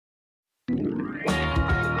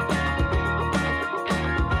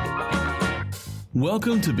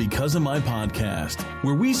Welcome to Because of My Podcast,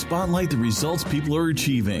 where we spotlight the results people are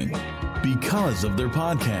achieving because of their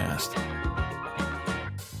podcast.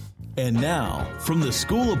 And now, from the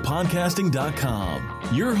School of Podcasting.com,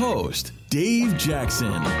 your host, Dave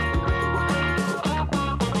Jackson.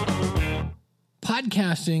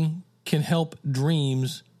 Podcasting can help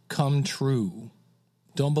dreams come true.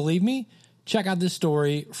 Don't believe me? Check out this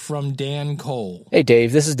story from Dan Cole. Hey,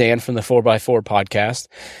 Dave. This is Dan from the 4x4 Podcast.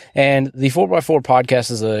 And the 4x4 Podcast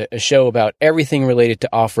is a show about everything related to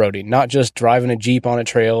off-roading, not just driving a Jeep on a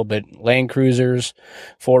trail, but Land Cruisers,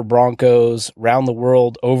 Ford Broncos,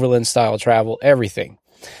 round-the-world, overland-style travel, everything.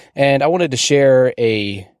 And I wanted to share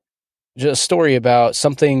just a story about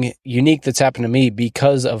something unique that's happened to me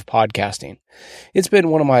because of podcasting. It's been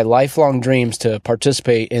one of my lifelong dreams to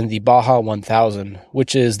participate in the Baja 1000,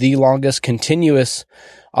 which is the longest continuous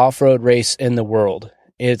off-road race in the world.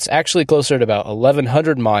 It's actually closer to about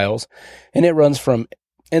 1,100 miles, and it runs from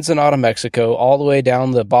Ensenada, Mexico, all the way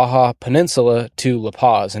down the Baja Peninsula to La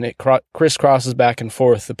Paz, and it crisscrosses back and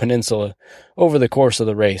forth the peninsula over the course of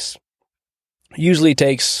the race. It usually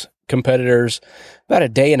takes competitors about a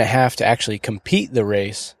day and a half to actually complete the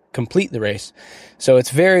race. So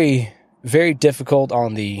it's very, very difficult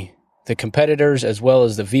on the competitors as well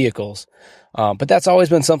as the vehicles. But that's always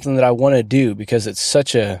been something that I want to do because it's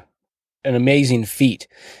such an amazing feat.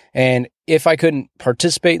 And if I couldn't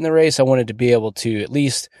participate in the race, I wanted to be able to at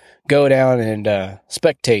least go down and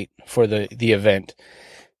spectate for the event.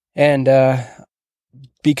 And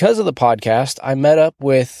because of the podcast, I met up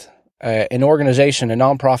with an organization, a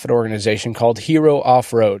nonprofit organization called Hero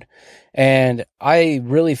Off-Road. And I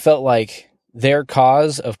really felt like their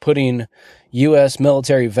cause of putting U.S.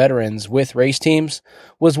 military veterans with race teams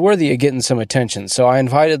was worthy of getting some attention. So I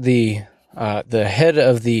invited the head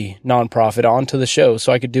of the nonprofit onto the show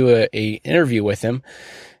so I could do a interview with him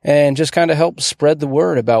and just kind of help spread the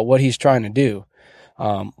word about what he's trying to do.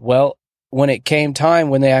 Well, when it came time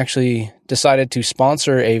when they actually decided to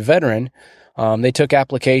sponsor a veteran, they took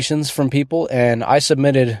applications from people, and I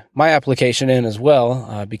submitted my application in as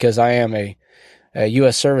well because I am a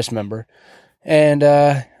U.S. service member. And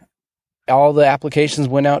all the applications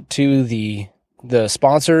went out to the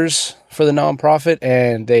sponsors for the nonprofit,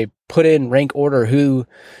 and they put in rank order who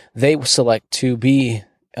they select to be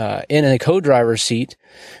in a co-driver's seat,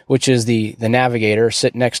 which is the navigator,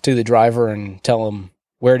 sit next to the driver and tell them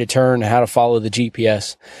where to turn and how to follow the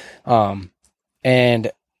GPS.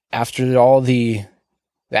 And after all the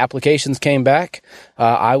applications came back,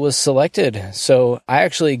 I was selected. So I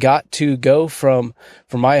actually got to go from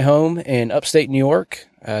my home in upstate New York,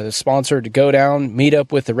 the sponsor, to go down, meet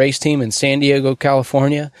up with the race team in San Diego,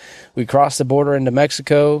 California. We crossed the border into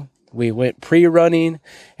Mexico. We went pre-running,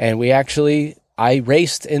 and I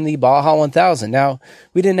raced in the Baja 1000. Now,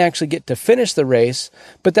 we didn't actually get to finish the race,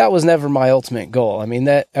 but that was never my ultimate goal. I mean,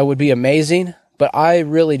 that would be amazing. But I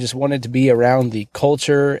really just wanted to be around the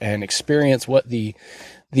culture and experience what the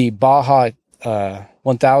Baja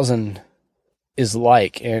 1000 is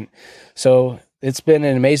like. And so it's been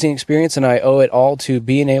an amazing experience, and I owe it all to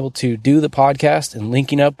being able to do the podcast and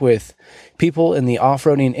linking up with people in the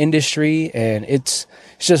off-roading industry. And it's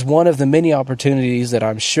just one of the many opportunities that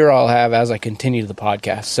I'm sure I'll have as I continue the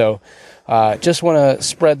podcast. So just want to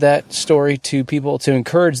spread that story to people to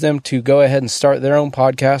encourage them to go ahead and start their own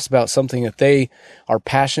podcast about something that they are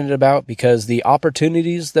passionate about, because the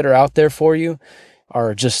opportunities that are out there for you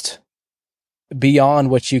are just beyond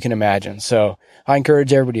what you can imagine. So I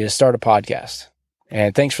encourage everybody to start a podcast.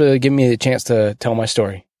 And thanks for giving me the chance to tell my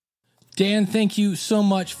story. Dan, thank you so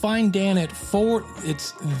much. Find Dan at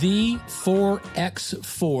it's the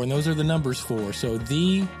 4x4, and those are the numbers 4. So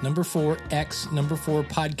the number 4x number 4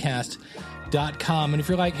 podcast.com. And if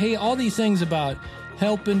you're like, hey, all these things about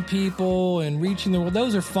helping people and reaching the world,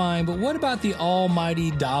 those are fine. But what about the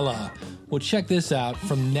almighty dollar? Well, check this out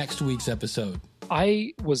from next week's episode.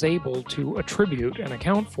 I was able to attribute and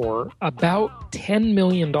account for about $10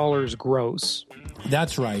 million gross.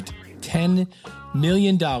 That's right. $10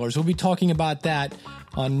 million. We'll be talking about that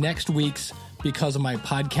on next week's Because of My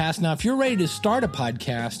Podcast. Now, if you're ready to start a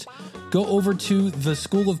podcast, go over to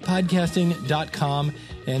theschoolofpodcasting.com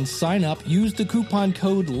and sign up. Use the coupon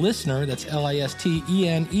code LISTENER, that's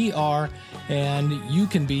LISTENER, and you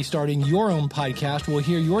can be starting your own podcast. We'll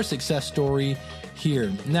hear your success story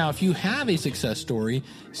here. Now, if you have a success story,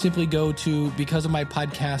 simply go to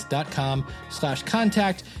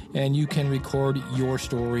becauseofmypodcast.com/contact, and you can record your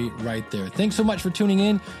story right there. Thanks so much for tuning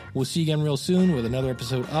in. We'll see you again real soon with another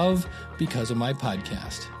episode of Because of My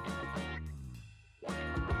Podcast.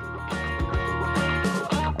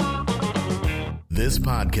 This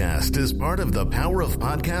podcast is part of the Power of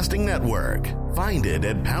Podcasting Network. Find it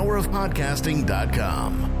at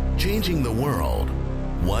powerofpodcasting.com. Changing the world,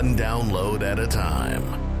 one download at a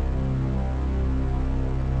time.